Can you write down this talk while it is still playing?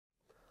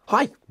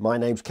Hi, my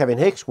name's Kevin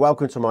Hicks.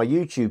 Welcome to my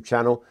YouTube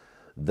channel,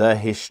 The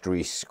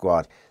History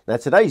Squad. Now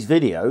today's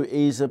video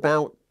is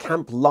about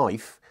camp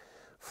life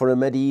for a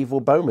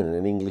medieval bowman in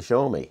an English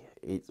army.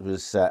 It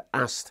was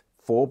asked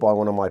for by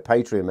one of my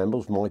Patreon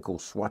members, Michael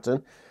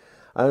Swatton.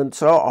 And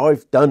so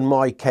I've done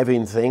my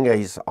Kevin thing,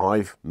 is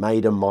I've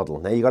made a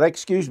model. Now you got to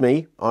excuse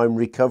me, I'm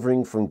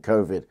recovering from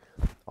COVID.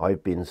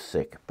 I've been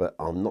sick, but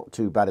I'm not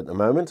too bad at the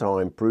moment.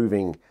 I'm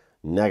proving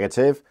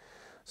negative.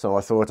 So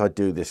I thought I'd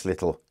do this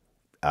little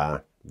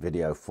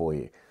video for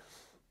you.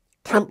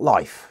 Camp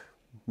life,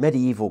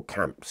 medieval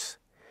camps.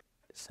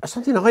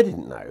 Something I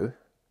didn't know,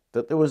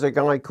 that there was a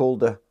guy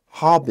called the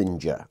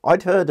Harbinger.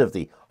 I'd heard of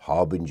the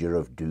Harbinger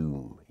of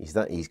Doom.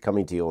 He's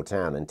coming to your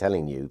town and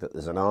telling you that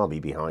there's an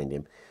army behind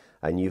him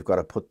and you've got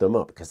to put them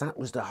up, because that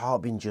was the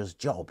Harbinger's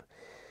job.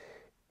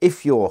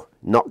 If you're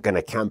not going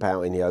to camp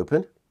out in the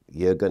open,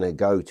 you're going to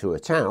go to a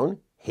town,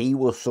 he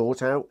will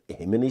sort out,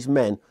 him and his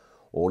men,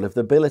 all of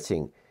the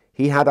billeting.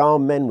 He had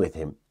armed men with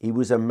him. He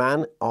was a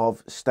man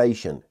of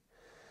station.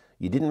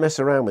 You didn't mess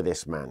around with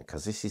this man,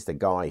 because this is the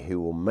guy who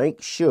will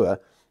make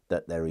sure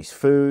that there is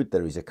food,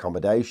 there is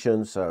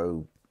accommodation.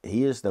 So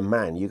he is the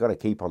man you've got to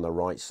keep on the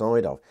right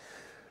side of.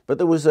 But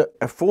there was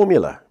a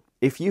formula.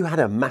 If you had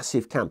a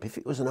massive camp, if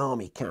it was an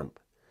army camp,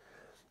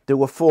 there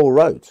were 4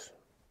 roads,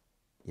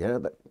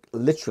 that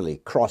literally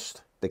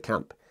crossed the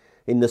camp.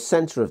 In the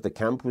center of the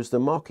camp was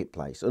the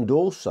marketplace, and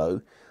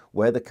also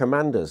where the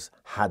commanders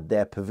had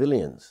their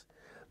pavilions.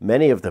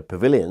 Many of the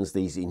pavilions,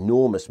 these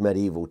enormous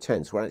medieval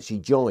tents, were actually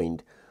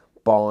joined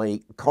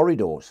by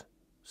corridors.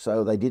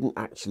 So they didn't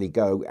actually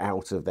go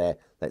out of their,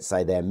 let's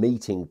say, their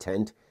meeting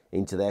tent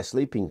into their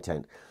sleeping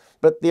tent.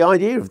 But the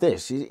idea of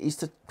this is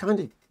to kind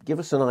of give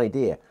us an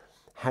idea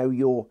how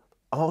your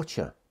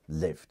archer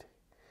lived.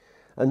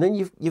 And then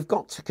you've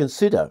got to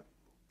consider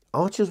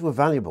archers were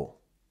valuable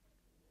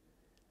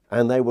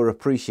and they were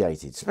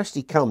appreciated,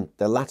 especially come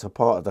the latter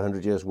part of the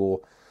 100 Years'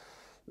 War.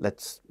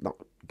 Let's not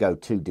go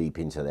too deep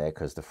into there,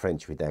 because the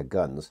French with their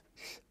guns,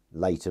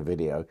 later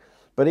video.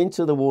 But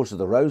into the Wars of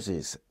the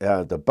Roses,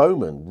 the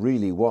bowman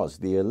really was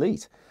the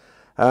elite.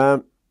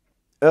 Earl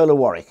of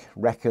Warwick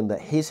reckoned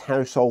that his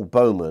household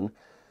bowmen,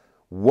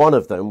 one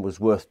of them was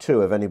worth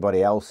 2 of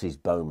anybody else's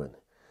bowmen.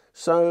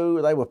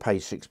 So they were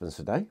paid 6pence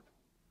a day.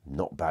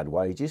 Not bad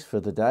wages for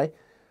the day.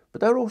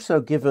 But they're also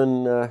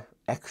given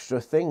extra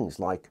things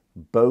like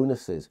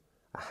bonuses,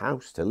 a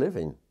house to live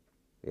in,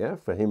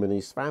 for him and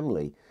his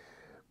family,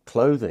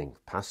 clothing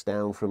passed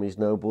down from his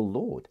noble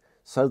lord.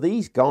 So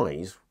these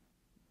guys,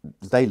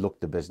 they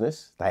looked the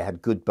business. They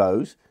had good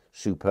bows,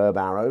 superb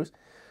arrows.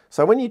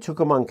 So when you took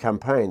them on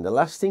campaign, the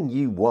last thing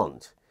you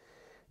want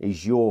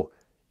is your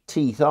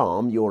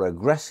teeth-armed, your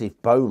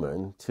aggressive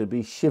bowman to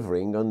be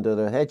shivering under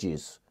the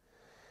hedges.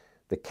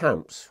 The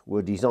camps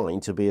were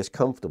designed to be as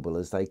comfortable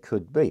as they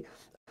could be.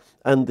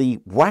 And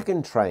the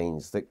wagon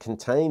trains that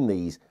contain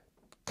these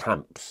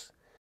camps,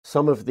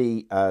 some of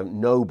the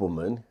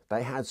noblemen,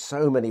 they had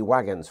so many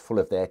wagons full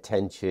of their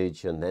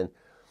tentage, and then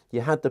you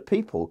had the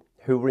people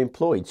who were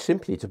employed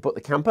simply to put the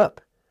camp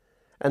up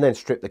and then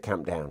strip the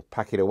camp down,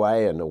 pack it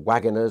away, and the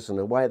wagoners, and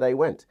away they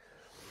went.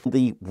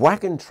 The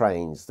wagon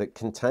trains that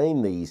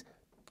contain these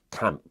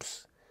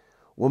camps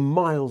were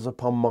miles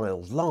upon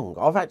miles long.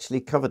 I've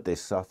actually covered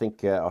this. I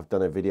think I've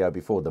done a video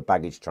before, the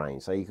baggage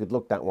train, so you could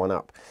look that one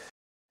up.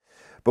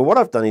 But what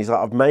I've done is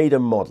I've made a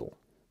model,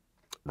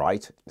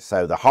 right?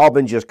 So the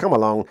Harbingers come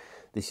along.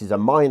 This is a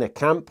minor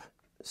camp.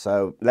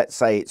 So let's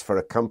say it's for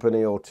a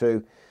company or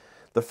 2.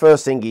 The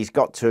first thing he's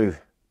got to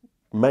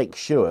make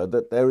sure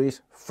that there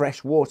is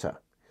fresh water.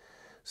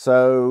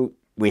 So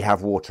we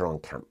have water on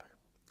camp.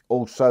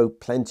 Also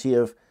plenty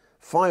of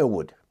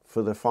firewood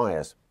for the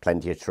fires.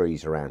 Plenty of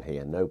trees around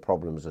here, no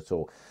problems at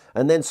all.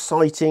 And then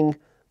siting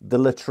the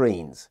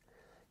latrines.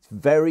 It's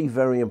very,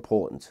 very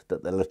important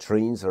that the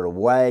latrines are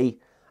away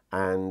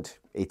and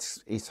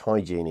it's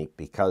hygienic,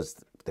 because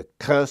the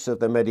curse of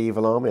the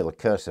medieval army, or the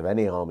curse of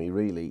any army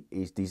really,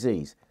 is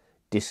disease.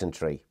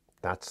 Dysentery,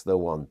 that's the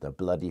one, the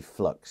bloody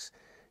flux.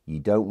 You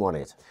don't want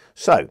it.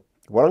 So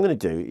what I'm going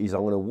to do is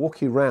I'm going to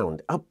walk you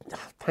around. Oh,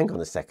 hang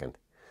on a second.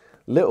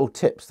 Little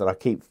tips that I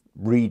keep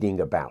reading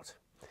about.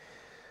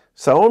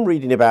 So I'm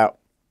reading about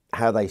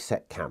how they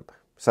set camp.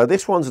 So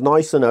this one's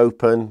nice and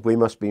open. We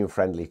must be in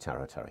friendly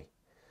territory.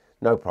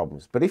 No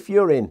problems. But if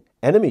you're in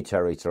enemy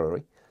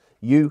territory,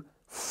 you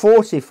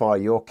fortify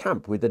your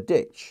camp with a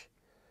ditch.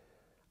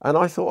 And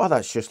I thought, oh,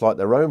 that's just like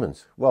the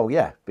Romans. Well,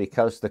 yeah,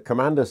 because the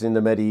commanders in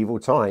the medieval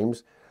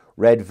times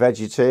read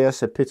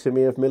Vegetius,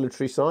 Epitome of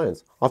Military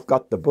Science. I've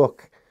got the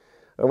book.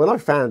 And when I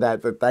found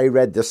out that they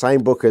read the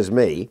same book as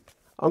me,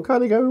 I'm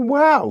kind of going,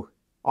 wow,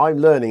 I'm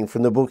learning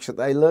from the books that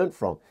they learned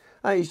from.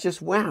 And it's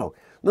just wow.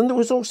 Then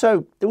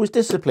there was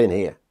discipline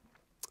here.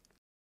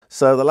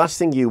 So the last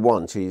thing you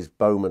want is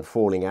bowmen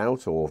falling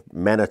out or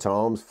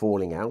men-at-arms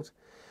falling out.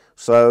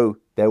 So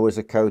there was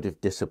a code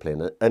of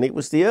discipline, and it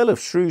was the Earl of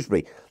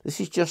Shrewsbury. This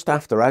is just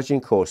after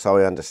Agincourt, so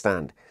I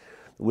understand.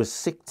 Was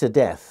sick to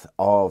death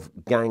of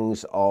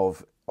gangs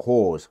of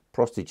whores,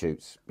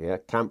 prostitutes,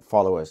 camp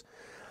followers.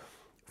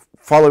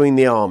 following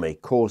the army,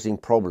 causing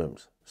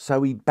problems.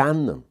 So he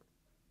banned them.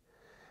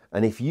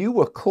 And if you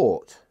were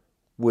caught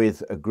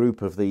with a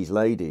group of these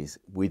ladies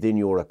within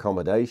your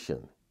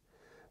accommodation,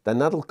 then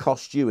that'll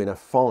cost you in a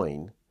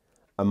fine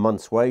a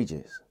month's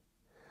wages.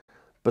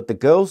 But the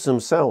girls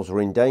themselves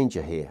were in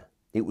danger here.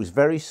 It was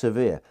very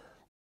severe.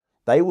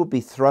 They would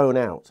be thrown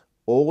out,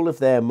 all of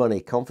their money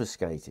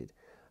confiscated,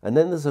 and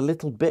then there's a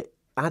little bit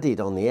added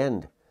on the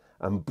end,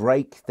 and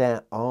break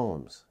their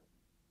arms.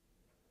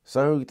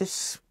 So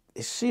this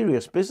is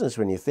serious business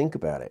when you think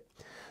about it.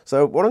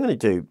 So what I'm going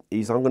to do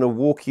is I'm going to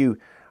walk you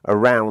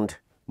around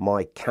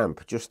my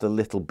camp just a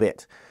little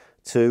bit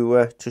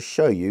to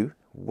show you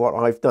what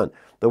I've done.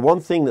 The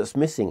one thing that's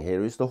missing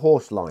here is the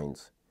horse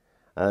lines,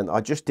 and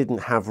I just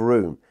didn't have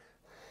room.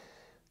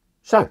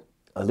 So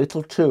a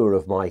little tour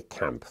of my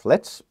camp.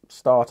 Let's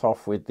start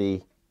off with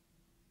the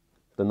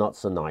not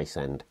so nice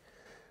end.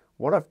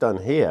 What I've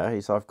done here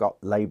is I've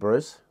got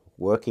labourers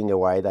working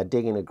away. They're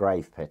digging a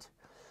grave pit.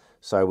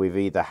 So we've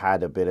either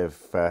had a bit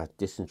of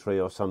dysentery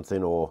or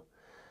something, or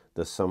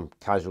there's some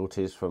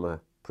casualties from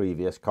a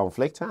previous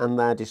conflict, and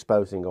they're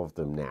disposing of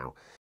them now.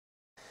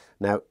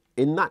 Now,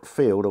 in that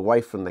field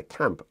away from the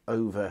camp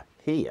over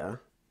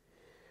here,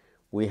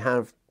 we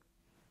have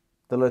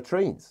the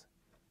latrines,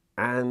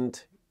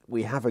 and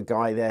we have a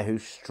guy there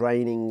who's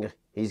straining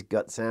his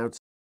guts out.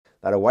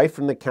 They're away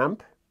from the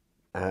camp,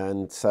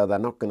 and so they're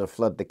not going to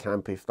flood the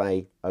camp if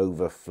they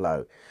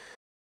overflow.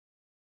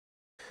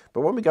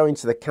 But when we go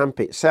into the camp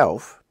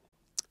itself,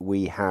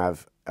 we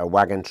have a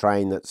wagon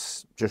train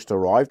that's just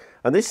arrived.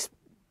 And this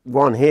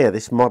one here,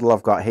 this model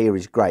I've got here,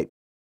 is great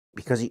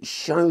because it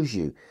shows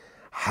you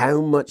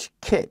how much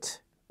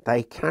kit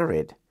they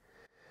carried.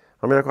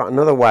 I mean, I've got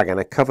another wagon,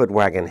 a covered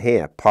wagon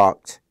here,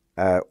 parked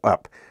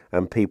up,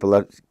 and people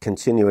are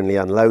continually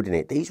unloading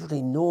it. These were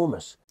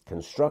enormous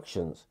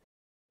constructions.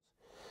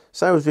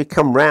 So as we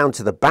come round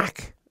to the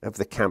back of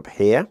the camp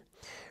here,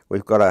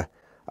 we've got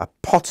a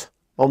pot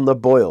on the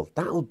boil.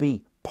 That'll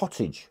be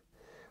pottage.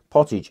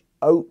 Pottage,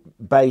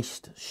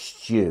 oat-based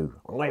stew.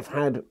 I've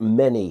had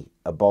many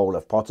a bowl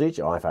of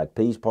pottage. I've had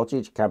peas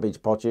pottage,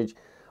 cabbage pottage.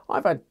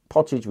 I've had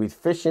pottage with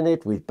fish in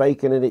it, with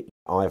bacon in it.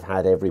 I've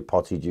had every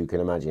pottage you can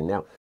imagine.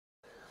 Now,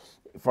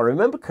 if I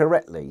remember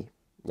correctly,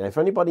 now if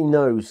anybody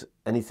knows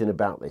anything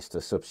about this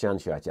to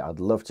substantiate it, I'd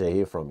love to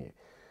hear from you.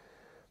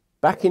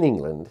 Back in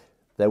England,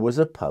 there was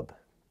a pub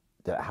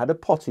that had a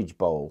pottage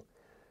bowl,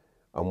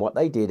 and what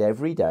they did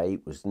every day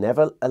was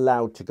never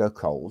allowed to go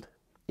cold.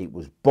 It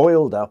was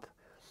boiled up.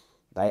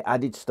 They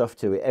added stuff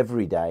to it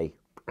every day,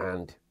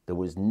 and there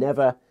was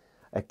never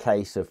a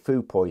case of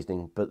food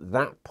poisoning. But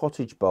that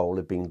pottage bowl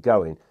had been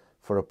going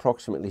for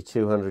approximately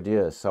 200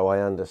 years, so I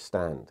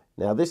understand.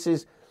 Now, this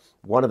is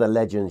one of the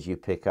legends you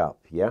pick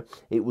up, yeah?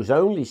 It was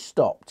only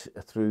stopped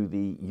through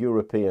the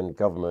European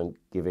government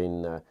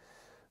giving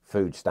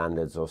food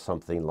standards or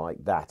something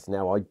like that.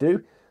 Now, I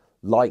do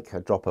like a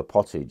drop of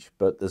pottage,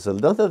 but there's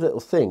another little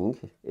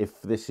thing,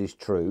 if this is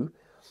true,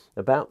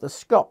 about the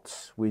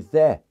Scots with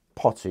their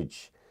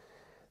pottage.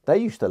 They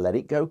used to let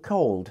it go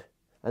cold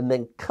and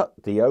then cut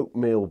the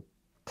oatmeal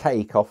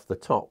cake off the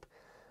top,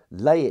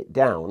 lay it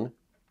down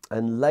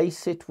and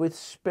lace it with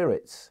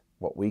spirits,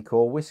 what we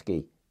call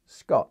whiskey,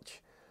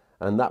 Scotch,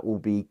 and that will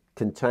be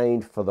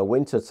contained for the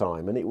winter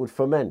time, and it would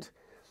ferment.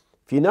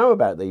 If you know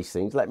about these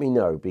things, let me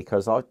know,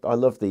 because I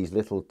love these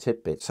little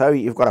tidbits. So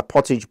you've got a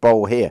pottage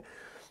bowl here.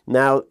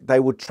 Now, they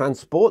would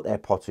transport their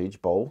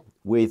pottage bowl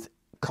with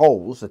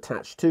coals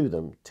attached to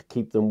them to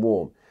keep them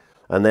warm,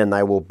 and then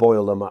they will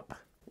boil them up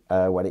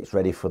when it's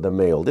ready for the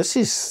meal. This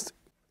is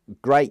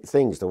great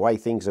things, the way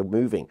things are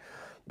moving.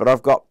 But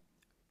I've got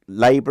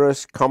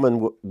labourers,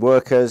 common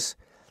workers.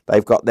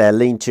 They've got their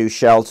lean-to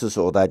shelters,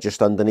 or they're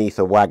just underneath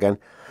a wagon.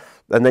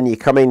 And then you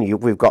come in,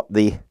 we've got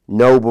the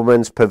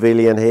nobleman's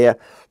pavilion here,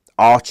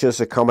 archers'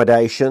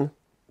 accommodation,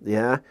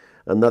 yeah,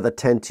 another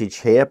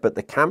tentage here, but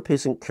the camp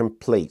isn't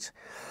complete.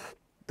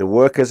 The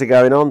workers are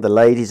going on, the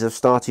ladies have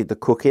started the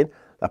cooking.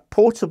 A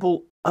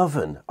portable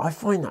oven, I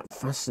find that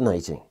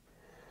fascinating,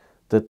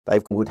 that they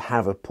would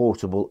have a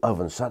portable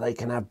oven so they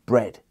can have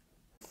bread,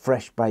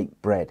 fresh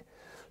baked bread.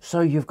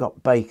 So you've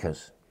got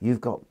bakers,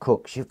 you've got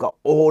cooks, you've got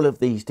all of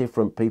these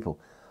different people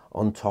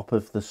on top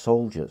of the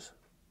soldiers.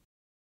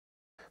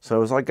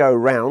 So as I go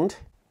round,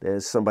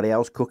 there's somebody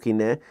else cooking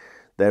there.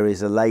 There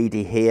is a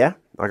lady here.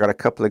 I got a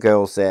couple of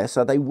girls there.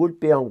 So they would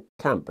be on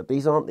camp, but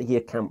these aren't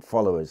your camp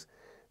followers.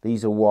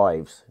 These are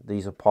wives.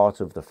 These are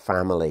part of the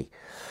family.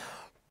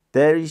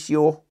 There is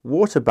your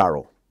water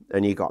barrel,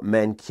 and you've got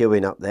men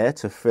queuing up there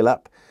to fill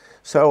up.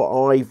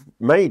 So I've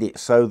made it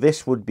so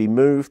this would be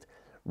moved,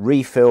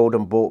 refilled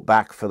and brought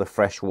back for the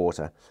fresh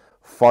water.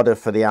 Fodder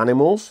for the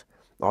animals.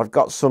 I've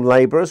got some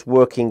labourers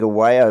working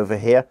away over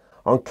here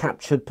on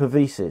captured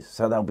pavises,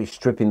 so they'll be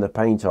stripping the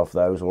paint off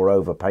those or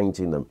over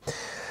painting them.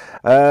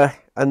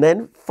 And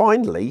then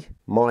finally,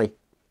 my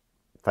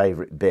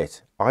favourite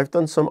bit, I've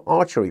done some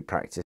archery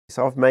practice.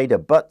 So I've made a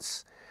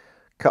butts,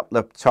 couple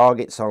of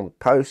targets on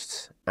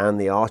posts, and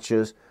the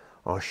archers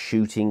are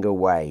shooting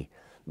away.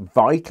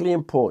 Vitally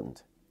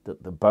important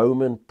that the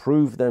bowmen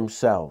prove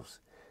themselves.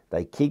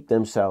 They keep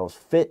themselves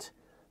fit,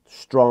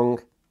 strong,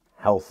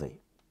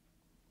 healthy.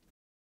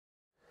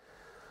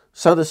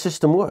 So the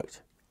system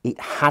worked. It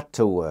had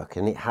to work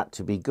and it had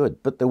to be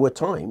good. But there were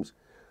times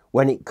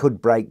when it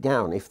could break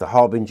down. If the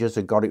harbingers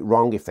had got it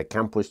wrong, if the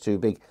camp was too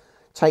big.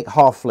 Take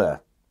Harfleur.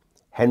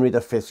 Henry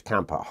V's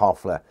camp at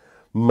Harfleur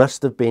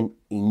must have been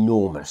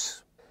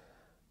enormous.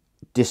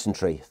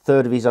 Dysentery. A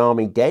third of his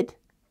army dead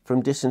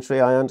from dysentery,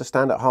 I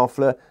understand, at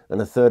Harfleur,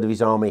 and a third of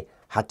his army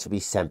had to be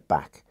sent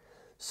back.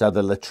 So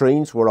the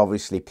latrines were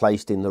obviously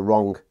placed in the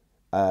wrong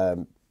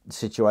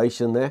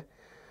situation there.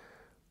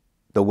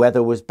 The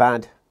weather was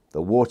bad.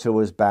 The water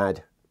was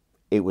bad.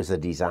 It was a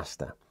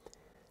disaster.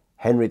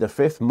 Henry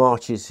V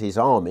marches his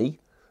army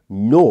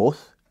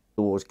north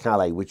towards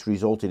Calais, which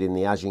resulted in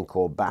the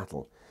Agincourt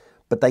battle.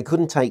 But they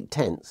couldn't take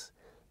tents.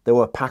 There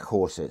were pack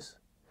horses.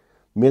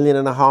 1.5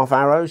 million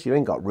arrows, you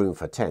ain't got room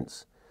for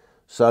tents.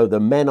 So the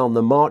men on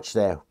the march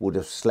there would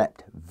have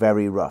slept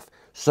very rough.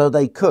 So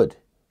they could,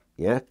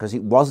 yeah, because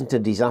it wasn't a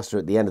disaster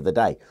at the end of the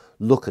day.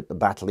 Look at the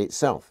battle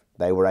itself.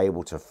 They were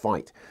able to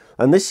fight.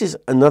 And this is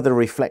another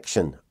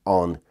reflection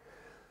on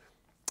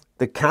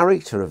the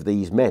character of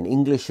these men,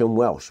 English and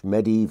Welsh,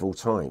 medieval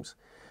times.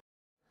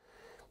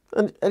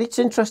 And it's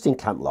interesting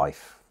camp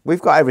life.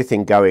 We've got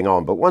everything going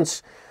on, but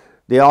once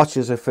the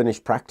archers have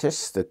finished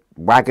practice, the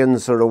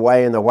wagons are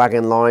away and the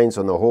wagon lines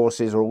and the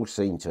horses are all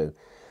seen to,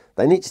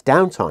 then it's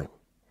downtime.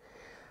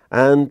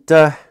 And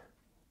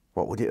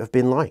what would it have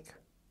been like?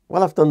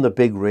 Well, I've done the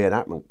big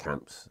reenactment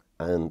camps,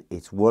 and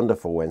it's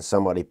wonderful when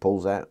somebody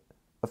pulls out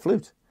a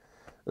flute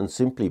and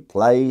simply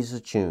plays a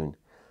tune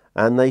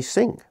and they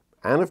sing.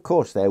 And of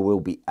course there will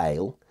be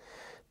ale,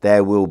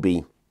 there will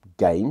be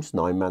games,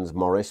 Nine Man's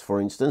Morris for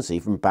instance,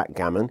 even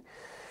backgammon.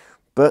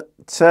 But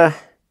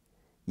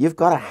you've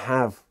got to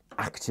have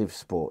active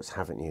sports,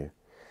 haven't you?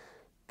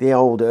 The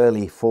old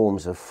early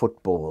forms of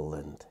football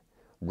and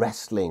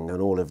wrestling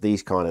and all of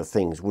these kind of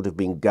things would have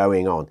been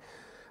going on.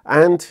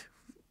 And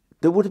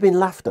there would have been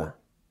laughter,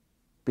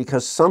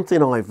 because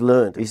something I've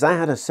learned is they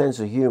had a sense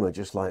of humour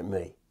just like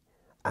me,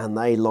 and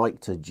they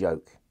liked to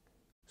joke.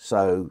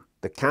 So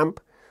the camp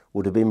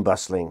would have been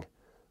bustling,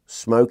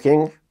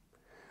 smoking,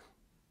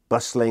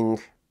 bustling,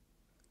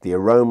 the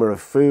aroma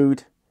of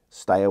food,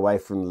 stay away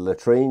from the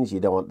latrines,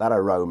 you don't want that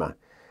aroma,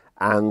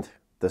 and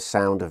the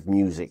sound of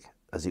music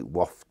as it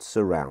wafts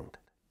around.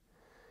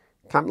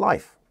 Camp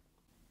life.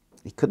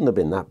 It couldn't have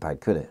been that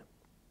bad, could it?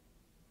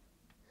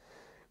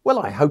 Well,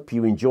 I hope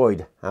you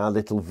enjoyed our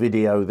little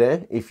video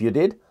there. If you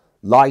did,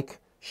 like,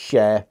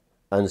 share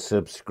and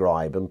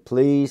subscribe. And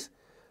please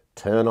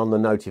turn on the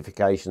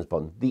notifications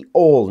button, the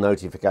all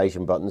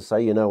notification button, so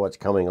you know what's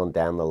coming on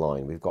down the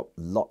line. We've got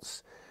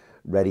lots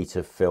ready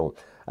to film.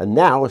 And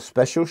now a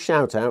special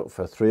shout out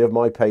for 3 of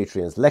my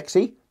Patreons,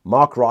 Lexi,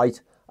 Mark Wright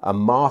and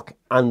Mark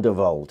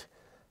Andervold.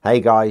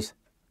 Hey guys,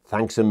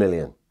 thanks a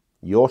million.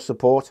 Your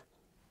support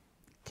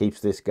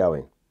keeps this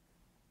going.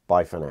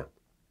 Bye for now.